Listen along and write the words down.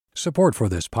Support for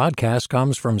this podcast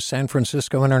comes from San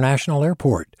Francisco International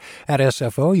Airport. At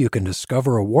SFO, you can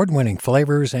discover award-winning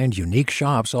flavors and unique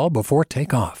shops all before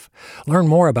takeoff. Learn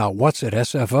more about what's at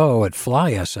SFO at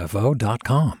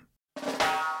flysfo.com.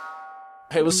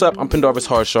 Hey, what's up? I'm Pendarvis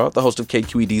Harshaw, the host of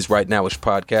KQED's Right Nowish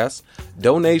podcast.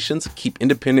 Donations keep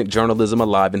independent journalism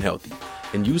alive and healthy,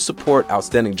 and you support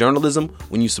outstanding journalism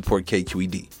when you support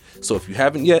KQED. So if you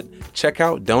haven't yet, check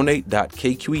out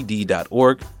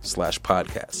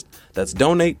donate.kqed.org/podcast. That's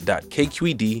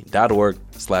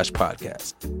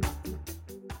donate.kqed.org/podcast.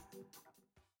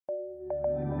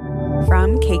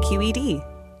 From KQED.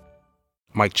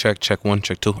 Mic check, check 1,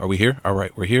 check 2. Are we here? All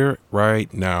right, we're here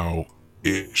right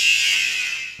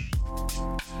now-ish.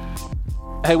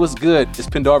 Hey, what's good? It's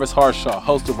Pendarvis Harshaw,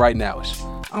 host of Right Nowish.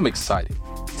 I'm excited.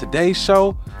 Today's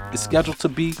show is scheduled to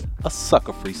be a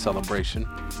sucker-free celebration.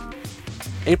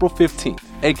 April 15th,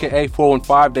 aka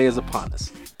 415 Day, is upon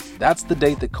us. That's the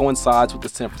date that coincides with the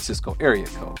San Francisco area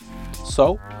code.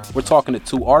 So, we're talking to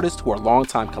two artists who are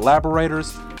longtime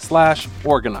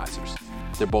collaborators/organizers.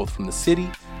 They're both from the city,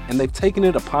 and they've taken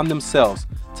it upon themselves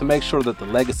to make sure that the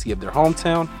legacy of their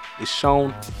hometown is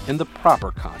shown in the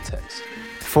proper context.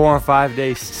 415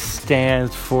 Day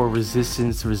stands for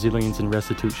resistance, resilience, and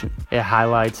restitution. It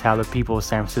highlights how the people of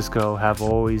San Francisco have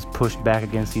always pushed back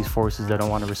against these forces that don't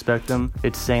want to respect them.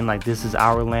 It's saying, like, this is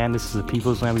our land, this is the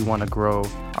people's land, we want to grow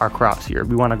our crops here,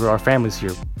 we want to grow our families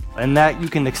here. And that you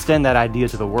can extend that idea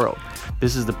to the world.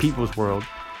 This is the people's world.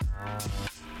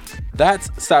 That's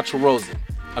Satchel Rosen,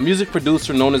 a music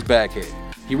producer known as Baghead.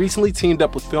 He recently teamed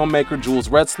up with filmmaker Jules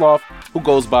Retzlaff, who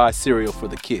goes by Cereal for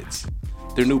the Kids.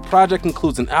 Their new project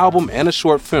includes an album and a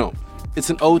short film. It's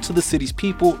an ode to the city's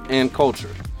people and culture.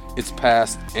 It's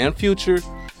past and future.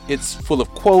 It's full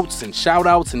of quotes and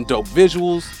shout-outs and dope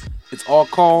visuals. It's all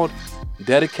called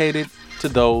Dedicated to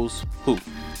Those Who.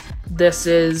 This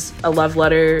is a love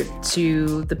letter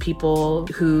to the people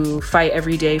who fight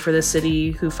every day for the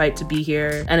city, who fight to be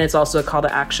here. And it's also a call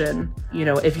to action. You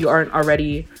know, if you aren't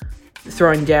already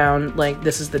throwing down, like,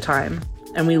 this is the time.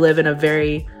 And we live in a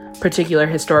very particular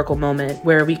historical moment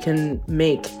where we can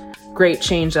make great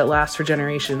change that lasts for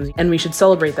generations. And we should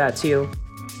celebrate that too.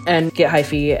 And get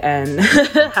hyphy and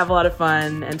have a lot of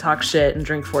fun and talk shit and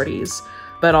drink 40s.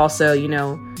 But also, you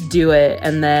know, do it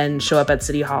and then show up at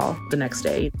City Hall the next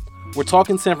day. We're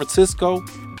talking San Francisco,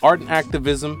 art and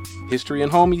activism, history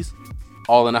and homies,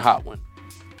 all in a hot one.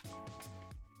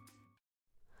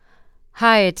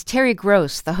 Hi, it's Terry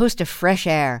Gross, the host of Fresh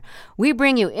Air. We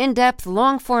bring you in-depth,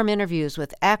 long-form interviews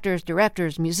with actors,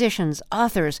 directors, musicians,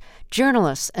 authors,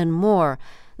 journalists, and more.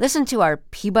 Listen to our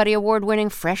Peabody Award-winning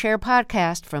Fresh Air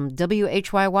podcast from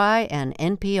WHYY and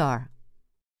NPR.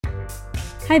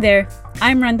 Hi there,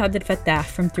 I'm Randa Abdel Fattah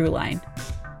from Throughline.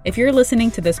 If you're listening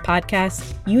to this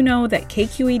podcast, you know that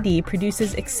KQED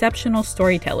produces exceptional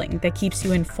storytelling that keeps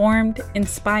you informed,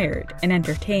 inspired, and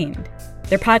entertained.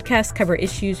 Their podcasts cover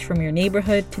issues from your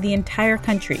neighborhood to the entire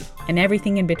country and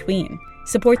everything in between.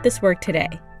 Support this work today.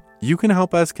 You can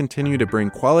help us continue to bring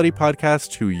quality podcasts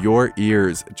to your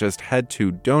ears. Just head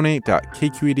to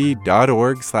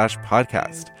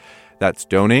donate.kqed.org/podcast. That's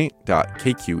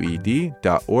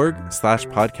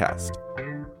donate.kqed.org/podcast.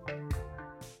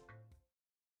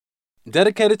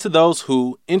 Dedicated to Those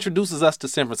Who introduces us to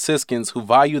San Franciscans who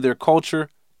value their culture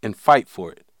and fight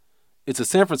for it. It's a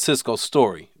San Francisco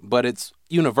story, but it's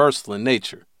universal in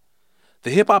nature.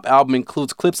 The hip-hop album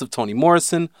includes clips of Toni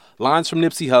Morrison, lines from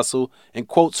Nipsey Hussle, and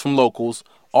quotes from locals,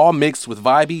 all mixed with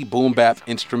vibey boom-bap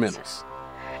instrumentals.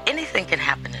 Anything can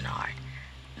happen in art.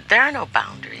 There are no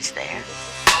boundaries there.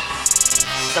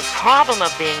 The problem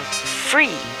of being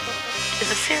free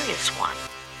is a serious one.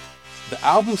 The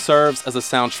album serves as a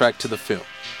soundtrack to the film,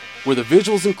 where the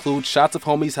visuals include shots of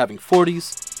homies having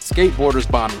 40s, skateboarders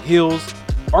bombing hills,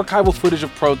 archival footage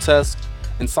of protests,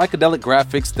 and psychedelic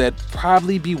graphics that'd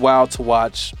probably be wild to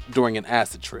watch during an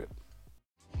acid trip.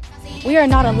 We are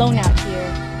not alone out here.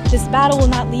 This battle will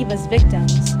not leave us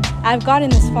victims. I've gotten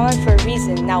this far for a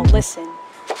reason. Now listen,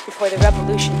 before the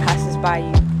revolution passes by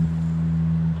you.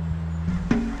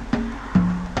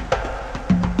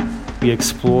 We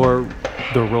explore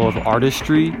the role of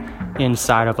artistry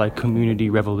inside of, like, community,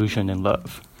 revolution, and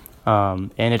love.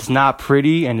 And it's not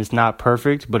pretty and it's not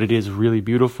perfect, but it is really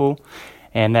beautiful.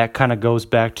 And that kind of goes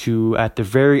back to, at the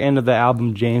very end of the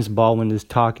album, James Baldwin is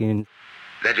talking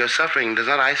that your suffering does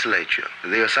not isolate you,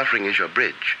 that your suffering is your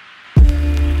bridge.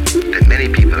 That many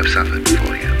people have suffered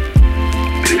before you.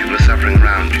 Many people are suffering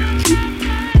around you,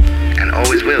 and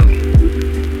always will.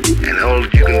 And all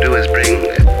you can do is bring,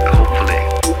 hopefully,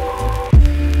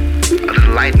 a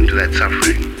little light into that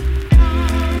suffering.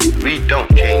 We don't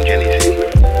change anything.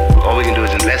 All we can do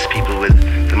is invest people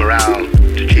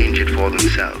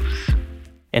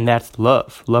And that's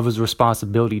love. Love is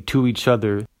responsibility to each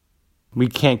other. We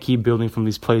can't keep building from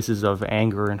these places of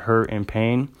anger and hurt and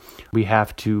pain. We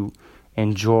have to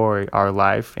enjoy our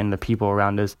life and the people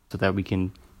around us so that we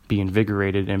can be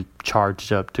invigorated and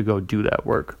charged up to go do that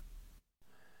work.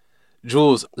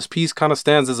 Jules, this piece kind of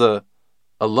stands as a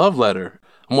love letter.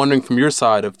 I'm wondering from your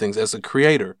side of things as a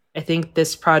creator. I think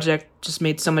this project just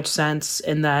made so much sense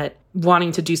in that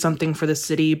wanting to do something for the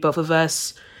city, both of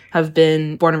us have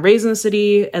been born and raised in the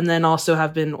city and then also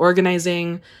have been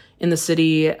organizing in the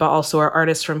city, but also are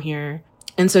artists from here.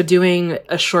 And so doing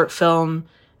a short film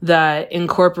that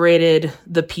incorporated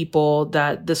the people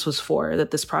that this was for,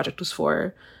 that this project was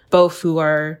for, both who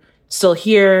are still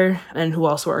here and who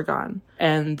also are gone,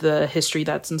 and the history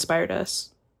that's inspired us.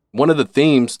 One of the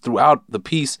themes throughout the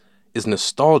piece is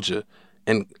nostalgia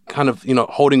and kind of,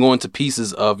 holding on to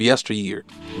pieces of yesteryear.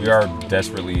 We are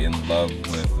desperately in love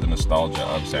with the nostalgia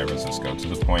of San Francisco to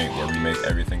the point where we make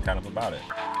everything kind of about it.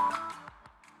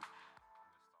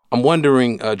 I'm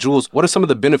wondering, Jules, what are some of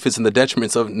the benefits and the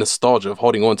detriments of nostalgia, of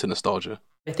holding on to nostalgia?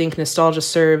 I think nostalgia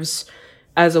serves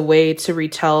as a way to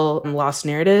retell lost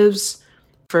narratives.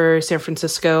 For San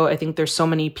Francisco, I think there's so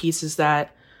many pieces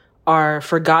that are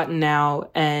forgotten now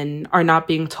and are not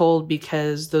being told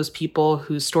because those people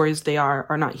whose stories they are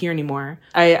not here anymore.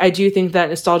 I do think that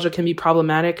nostalgia can be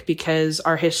problematic because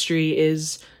our history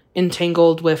is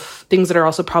entangled with things that are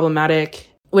also problematic,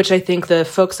 which I think the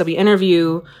folks that we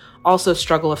interview also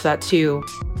struggle with that too.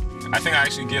 I think I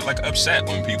actually get upset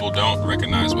when people don't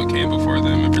recognize what came before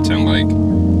them and pretend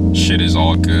like shit is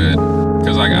all good.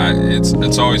 Because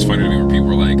it's always funny to me when people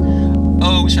are like,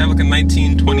 oh, we should have a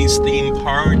 1920s theme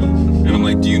party. And I'm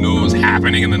like, do you know what was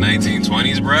happening in the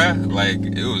 1920s,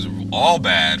 bruh? It was all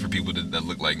bad for people that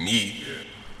look like me.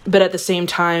 But at the same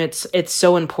time, it's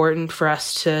so important for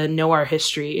us to know our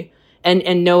history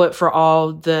and know it for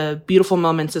all the beautiful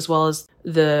moments as well as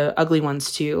the ugly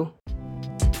ones too.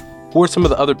 Who are some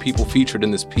of the other people featured in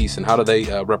this piece, and how do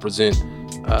they represent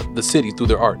the city through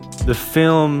their art? The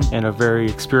film, in a very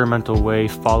experimental way,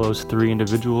 follows 3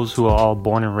 individuals who are all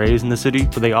born and raised in the city,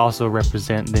 but they also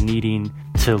represent the needing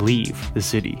to leave the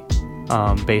city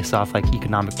based off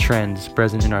economic trends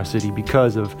present in our city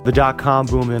because of the .com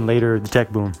boom and later the tech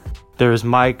boom. There's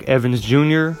Mike Evans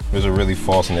Jr. There's a really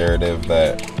false narrative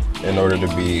that in order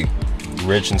to be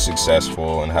rich and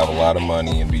successful and have a lot of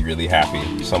money and be really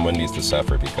happy, someone needs to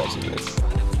suffer because of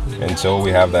it. Until we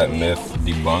have that myth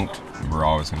debunked, we're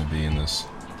always going to be in this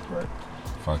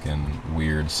fucking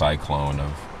weird cyclone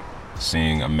of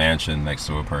seeing a mansion next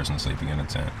to a person sleeping in a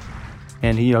tent.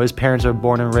 And his parents are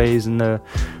born and raised in the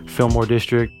Fillmore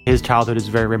district. His childhood is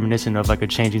very reminiscent of a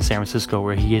changing San Francisco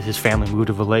where his family moved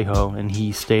to Vallejo and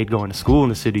he stayed going to school in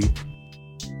the city.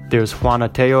 There's Juan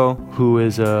Ateo, who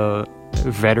is a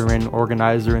veteran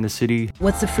organizer in the city.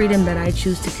 What's the freedom that I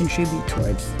choose to contribute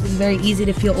towards? It's very easy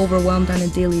to feel overwhelmed on a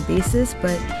daily basis,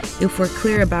 but if we're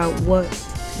clear about what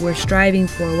we're striving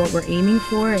for, what we're aiming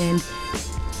for, and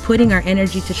putting our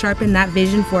energy to sharpen that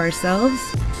vision for ourselves,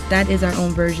 that is our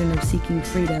own version of seeking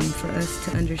freedom for us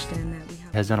to understand that we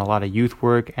have. Has done a lot of youth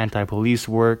work, anti-police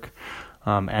work,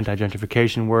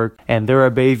 anti-gentrification work, and they're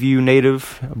a Bayview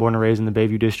native, born and raised in the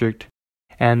Bayview district.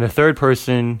 And the third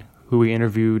person who we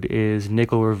interviewed is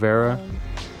Nickel Rivera.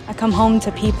 I come home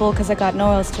to people because I got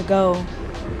nowhere else to go.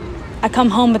 I come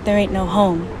home, but there ain't no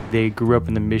home. They grew up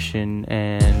in the Mission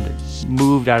and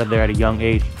moved out of there at a young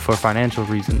age for financial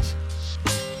reasons.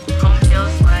 Home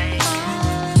feels like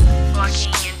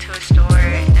walking into a store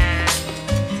and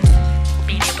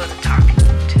being able to talk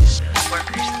to the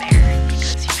workers there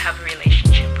because you have a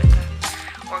relationship with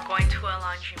them, or going to a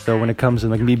laundry. So when it comes to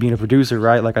me being a producer,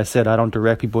 right, like I said, I don't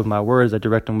direct people with my words. I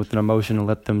direct them with an emotion and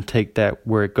let them take that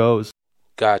where it goes.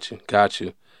 Got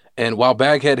you. And while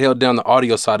Baghead held down the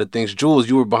audio side of things, Jules,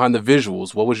 you were behind the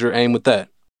visuals. What was your aim with that?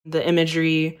 The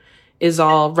imagery is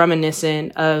all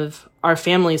reminiscent of our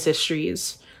family's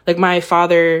histories. My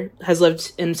father has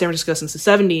lived in San Francisco since the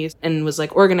 70s and was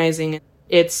organizing.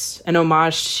 It's an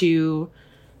homage to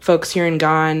folks here and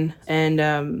gone,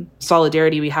 and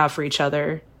solidarity we have for each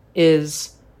other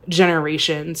is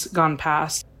generations gone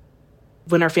past.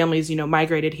 When our families,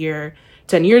 migrated here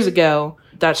 10 years ago,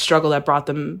 that struggle that brought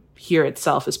them here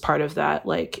itself is part of that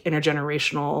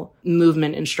intergenerational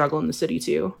movement and struggle in the city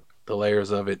too. The layers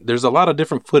of it. There's a lot of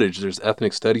different footage. There's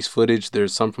ethnic studies footage.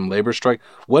 There's some from labor strike.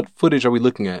 What footage are we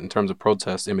looking at in terms of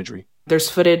protest imagery?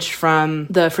 There's footage from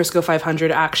the Frisco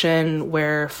 500 action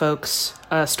where folks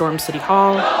stormed City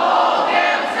Hall. The whole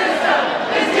damn system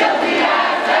is guilty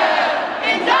as hell.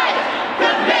 Indict,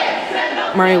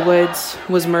 convict, Mari Woods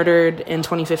was murdered in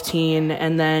 2015,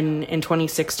 and then in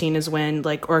 2016 is when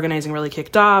organizing really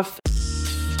kicked off.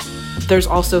 There's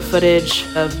also footage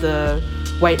of the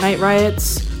White Night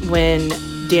riots when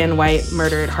Dan White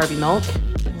murdered Harvey Milk,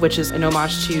 which is an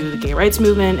homage to the gay rights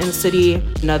movement in the city,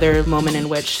 another moment in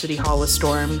which City Hall was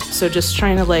stormed. So just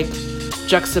trying to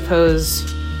juxtapose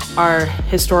our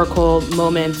historical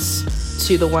moments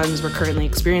to the ones we're currently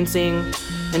experiencing,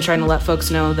 and trying to let folks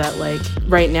know that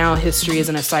right now history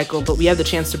isn't a cycle, but we have the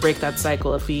chance to break that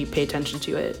cycle if we pay attention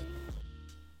to it.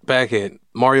 Baghead,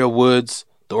 Mario Woods,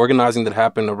 the organizing that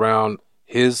happened around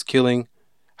his killing,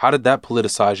 how did that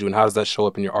politicize you, and how does that show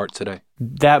up in your art today?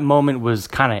 That moment was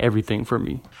kind of everything for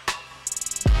me.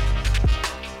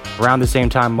 Around the same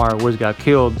time Mario Woods got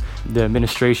killed, the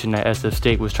administration at SF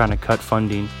State was trying to cut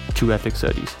funding to ethics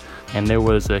studies. And there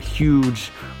was a huge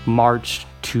march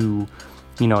to,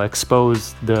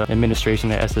 expose the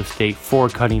administration at SF State for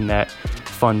cutting that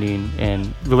funding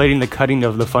and relating the cutting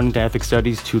of the funding to ethics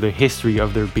studies to the history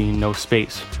of there being no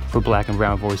space for Black and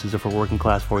brown voices or for working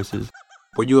class voices.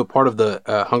 Were you a part of the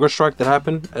hunger strike that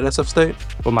happened at SF State?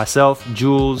 Well, myself,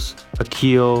 Jules,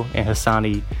 Akil, and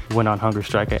Hassani went on hunger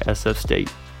strike at SF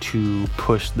State to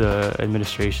push the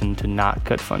administration to not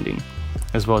cut funding,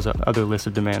 as well as other lists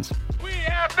of demands. We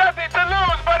have nothing to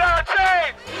lose but our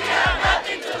chains! We have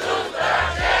nothing to lose but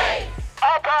our chains!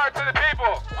 All power to the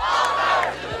people! All power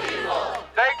to the people!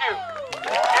 Thank you.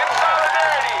 In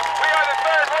solidarity, we are the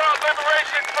Third World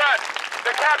Liberation Front,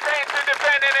 the campaign to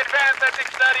defend and advance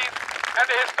ethics studies, and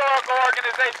the historical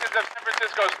organizations of San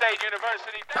Francisco State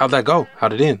University. How'd that go?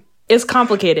 How'd it end? It's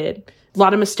complicated. A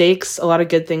lot of mistakes, a lot of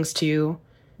good things too.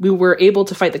 We were able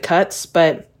to fight the cuts,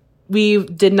 but we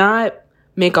did not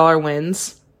make all our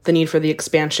wins. The need for the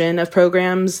expansion of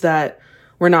programs that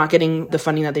were not getting the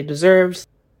funding that they deserved.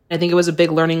 I think it was a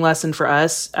big learning lesson for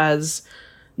us as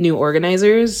new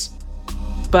organizers,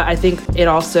 but I think it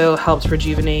also helped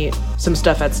rejuvenate some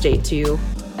stuff at State too,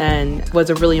 and was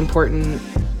a really important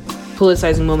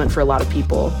politicizing moment for a lot of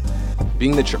people.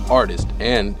 Being that you're artist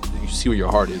and you see where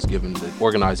your heart is given the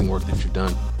organizing work that you've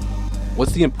done,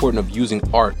 what's the importance of using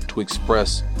art to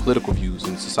express political views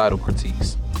and societal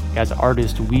critiques? As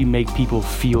artists, we make people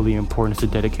feel the importance to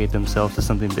dedicate themselves to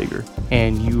something bigger.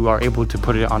 And you are able to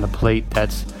put it on a plate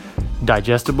that's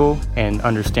digestible and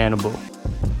understandable.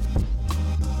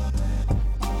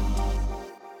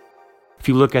 If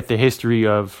you look at the history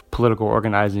of political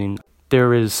organizing,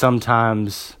 there is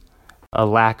sometimes a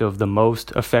lack of the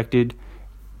most affected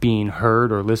being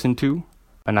heard or listened to.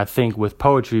 And I think with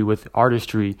poetry, with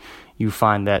artistry, you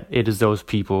find that it is those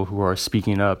people who are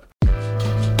speaking up.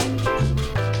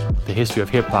 The history of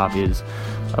hip-hop is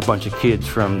a bunch of kids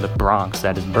from the Bronx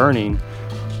that is burning,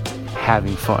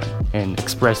 having fun and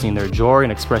expressing their joy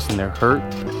and expressing their hurt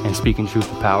and speaking truth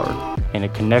to power. And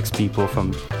it connects people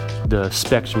from the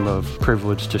spectrum of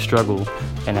privilege to struggle,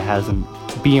 and it has them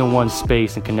be in one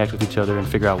space and connect with each other and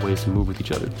figure out ways to move with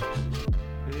each other.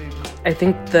 I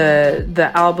think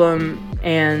the album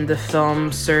and the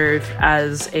film serve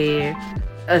as a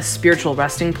spiritual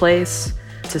resting place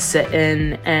to sit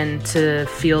in and to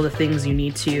feel the things you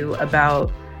need to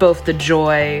about both the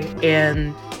joy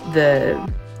and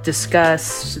the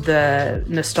disgust, the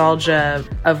nostalgia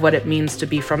of what it means to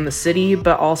be from the city,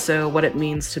 but also what it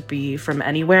means to be from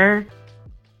anywhere.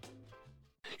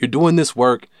 You're doing this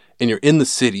work and you're in the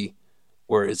city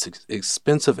where it's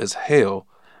expensive as hell.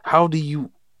 How do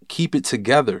you keep it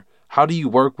together? How do you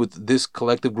work with this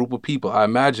collective group of people? I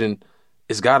imagine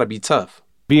it's got to be tough.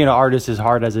 Being an artist is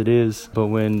hard as it is, but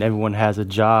when everyone has a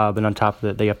job and on top of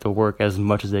that they have to work as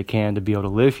much as they can to be able to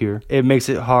live here, it makes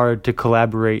it hard to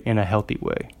collaborate in a healthy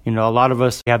way. A lot of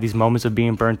us have these moments of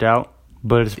being burnt out,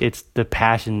 but it's the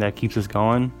passion that keeps us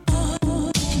going.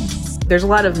 There's a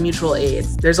lot of mutual aid.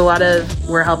 There's a lot of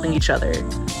we're helping each other.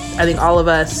 I think all of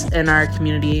us in our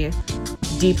community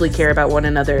deeply care about one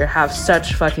another, have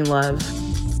such fucking love.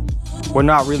 We're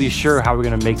not really sure how we're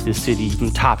going to make this city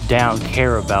from top down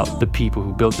care about the people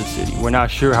who built this city. We're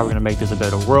not sure how we're going to make this a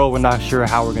better world. We're not sure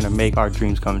how we're going to make our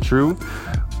dreams come true,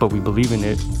 but we believe in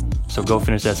it. So go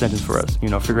finish that sentence for us.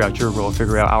 Figure out your role,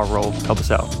 figure out our role, help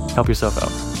us out, help yourself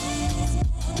out.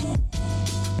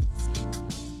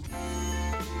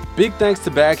 Big thanks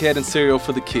to Baghead and Serial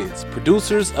for the Kids,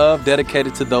 producers of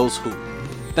Dedicated to Those Who.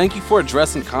 Thank you for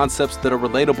addressing concepts that are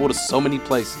relatable to so many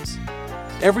places.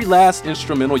 Every last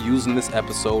instrumental used in this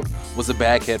episode was a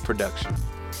Baghead production.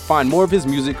 Find more of his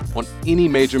music on any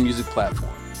major music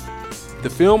platform. The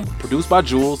film, produced by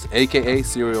Jules, aka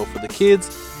Serial for the Kids,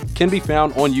 can be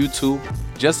found on YouTube.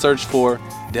 Just search for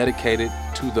Dedicated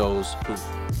to Those Who.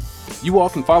 You all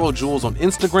can follow Jules on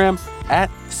Instagram at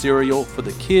Serial for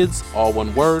the Kids, all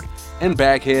one word, and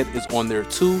Baghead is on there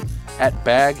too at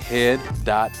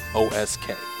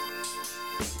baghead.osk.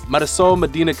 Marisol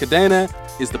Medina Cadena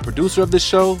is the producer of this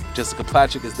show. Jessica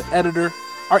Platchik is the editor.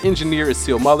 Our engineer is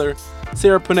Seal Muller.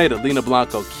 Sarah Pineda, Lena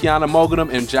Blanco, Kiana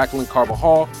Mogenum, and Jacqueline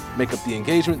Carvajal make up the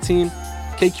engagement team.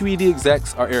 KQED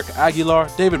execs are Erica Aguilar,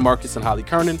 David Marcus, and Holly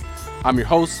Kernan. I'm your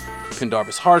host,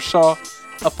 Pendarvis Harshaw,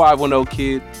 a 510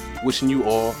 kid, wishing you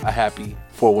all a happy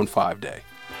 415 day.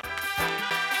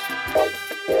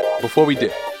 Before we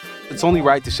dip, it's only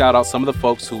right to shout out some of the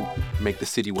folks who make the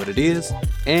city what it is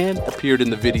and appeared in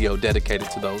the video dedicated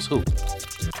to those who.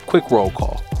 Quick roll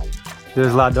call.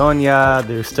 There's La Doña,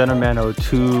 there's Stunnerman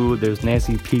 02, there's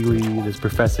Nancy Peely, there's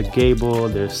Professor Gable,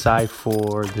 there's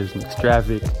Cy4, there's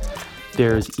McStravic,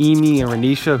 there's Amy and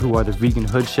Renisha, who are the vegan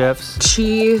hood chefs.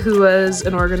 Chi, who was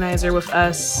an organizer with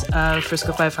us,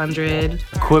 Frisco 500.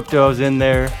 Quipto's in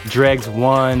there.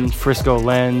 Dregs1, Frisco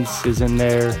Lens is in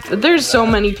there. There's so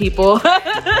many people.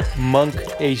 Monk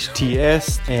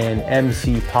HTS and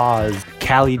MC Paz.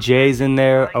 Callie J's in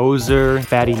there. Ozer,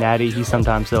 Fatty Natty. He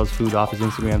sometimes sells food off his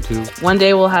Instagram too. One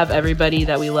day we'll have everybody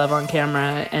that we love on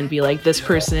camera and be like, this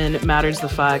person matters the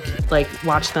fuck. Like,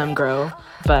 watch them grow.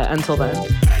 But until then.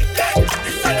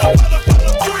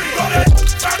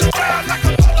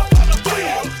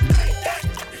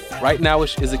 Right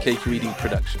Nowish is a KQED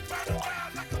production.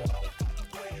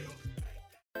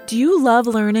 Do you love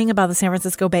learning about the San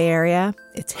Francisco Bay Area?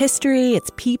 Its history,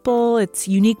 its people, its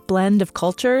unique blend of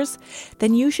cultures?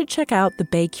 Then you should check out the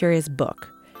Bay Curious book.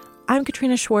 I'm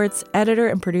Katrina Schwartz, editor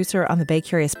and producer on the Bay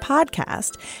Curious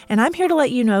podcast, and I'm here to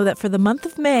let you know that for the month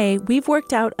of May, we've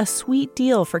worked out a sweet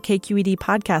deal for KQED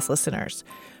podcast listeners.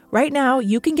 Right now,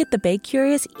 you can get the Bay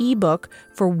Curious ebook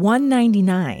for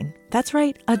 $1.99. That's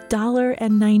right,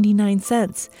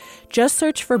 $1.99. Just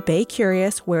search for Bay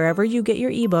Curious wherever you get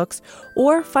your ebooks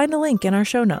or find a link in our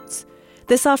show notes.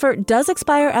 This offer does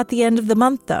expire at the end of the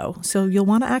month, though, so you'll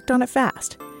want to act on it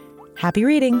fast. Happy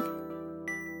reading!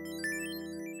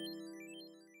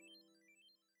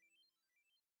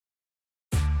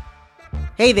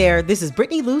 Hey there, this is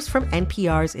Brittany Luce from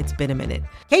NPR's It's Been a Minute.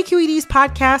 KQED's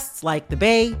podcasts like The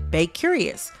Bay, Bay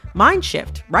Curious,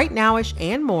 Mindshift, Right Nowish,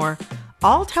 and more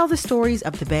all tell the stories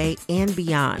of the Bay and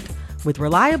beyond with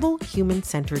reliable,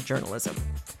 human-centered journalism.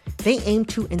 They aim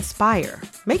to inspire,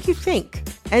 make you think,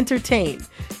 entertain,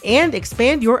 and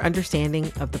expand your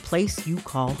understanding of the place you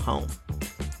call home.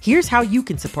 Here's how you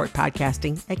can support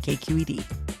podcasting at KQED.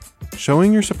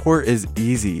 Showing your support is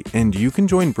easy, and you can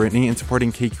join Brittany in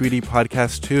supporting KQED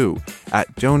Podcast too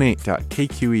at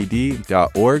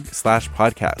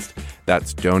donate.kqed.org/podcast.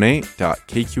 That's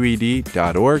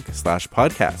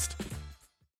donate.kqed.org/podcast.